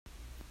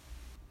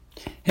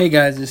Hey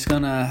guys, just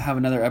gonna have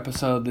another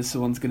episode. This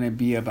one's gonna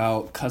be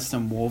about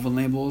custom woven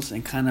labels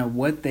and kind of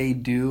what they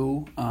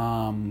do.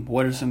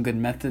 What are some good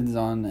methods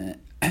on it,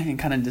 and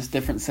kind of just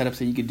different setups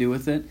that you could do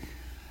with it.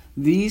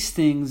 These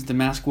things,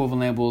 Damask woven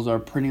labels, are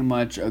pretty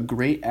much a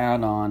great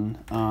add-on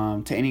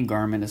to any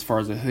garment as far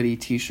as a hoodie,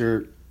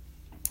 t-shirt,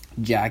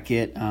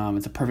 jacket.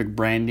 It's a perfect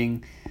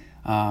branding.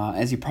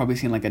 As you've probably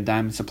seen, like a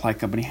Diamond Supply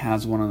Company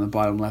has one on the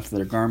bottom left of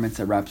their garments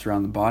that wraps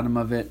around the bottom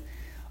of it.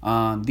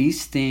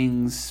 These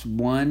things,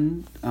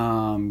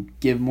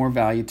 give more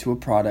value to a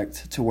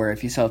product to where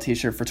if you sell a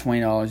t-shirt for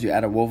 $20, you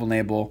add a woven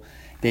label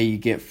that you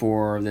get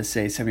for, let's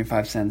say,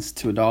 75 cents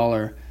to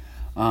 $1,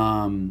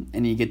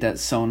 and you get that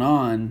sewn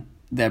on,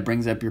 that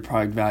brings up your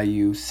product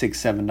value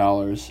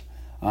 $6-7.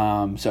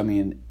 So, I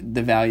mean,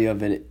 the value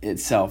of it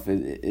itself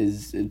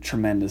is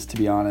tremendous, to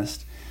be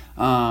honest.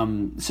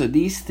 So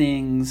these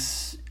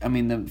things, I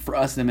mean, for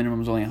us, the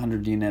minimum is only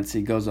 100 units.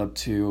 It goes up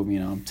to,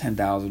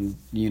 10,000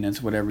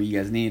 units, whatever you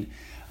guys need.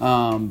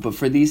 But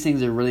for these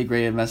things, they're a really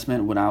great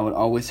investment. What I would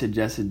always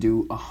suggest is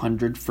do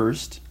 100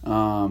 first,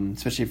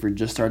 especially if you're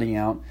just starting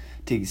out,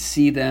 to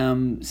see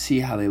them,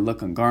 see how they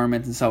look on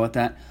garments and stuff like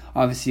that.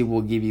 Obviously,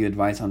 we'll give you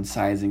advice on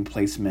sizing,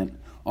 placement,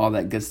 all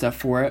that good stuff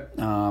for it.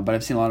 But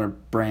I've seen a lot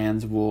of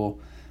brands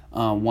will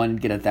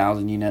get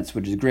 1,000 units,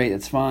 which is great,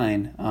 that's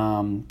fine,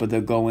 but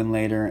they'll go in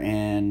later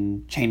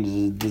and change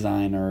the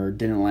design or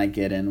didn't like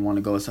it and want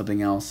to go with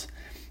something else.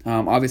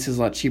 Obviously, it's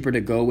a lot cheaper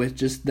to go with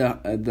just the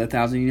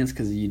 1,000 units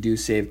because you do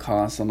save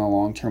costs on the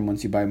long term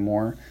once you buy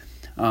more.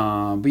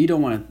 But you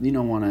don't want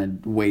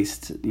to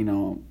waste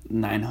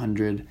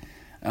 900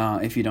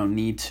 if you don't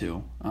need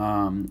to.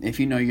 If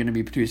you know you're going to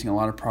be producing a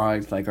lot of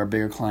products, like our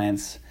bigger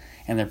clients,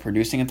 and they're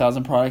producing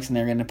 1,000 products and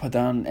they're going to put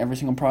down every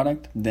single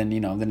product, then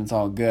it's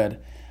all good.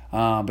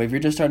 But if you're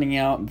just starting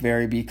out,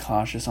 be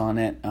cautious on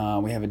it.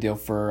 We have a deal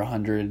for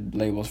 100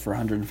 labels for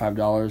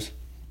 $105.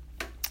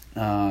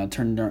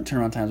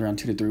 Turnaround times around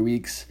 2 to 3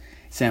 weeks.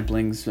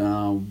 Samplings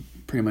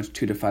pretty much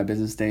 2 to 5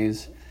 business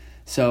days.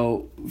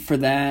 So for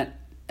that,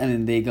 and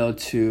then they go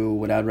to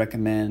what I'd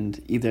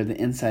recommend, either the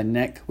inside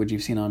neck, which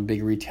you've seen on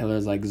big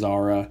retailers like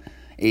Zara,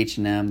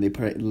 H&M. They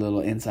put a little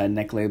inside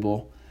neck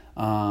label,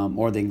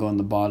 or they can go on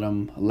the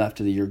bottom left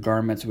of your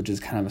garments, which is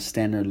kind of a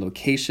standard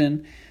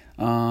location.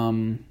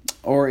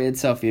 Or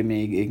itself, it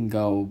can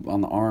go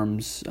on the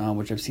arms,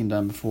 which I've seen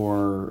done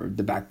before,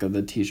 the back of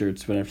the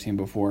t-shirts, what I've seen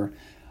before.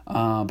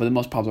 But the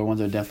most popular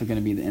ones are definitely going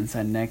to be the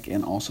inside neck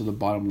and also the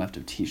bottom left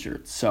of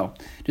t-shirts. So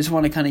just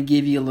want to kind of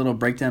give you a little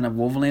breakdown of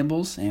woven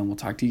labels, and we'll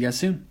talk to you guys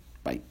soon.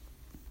 Bye.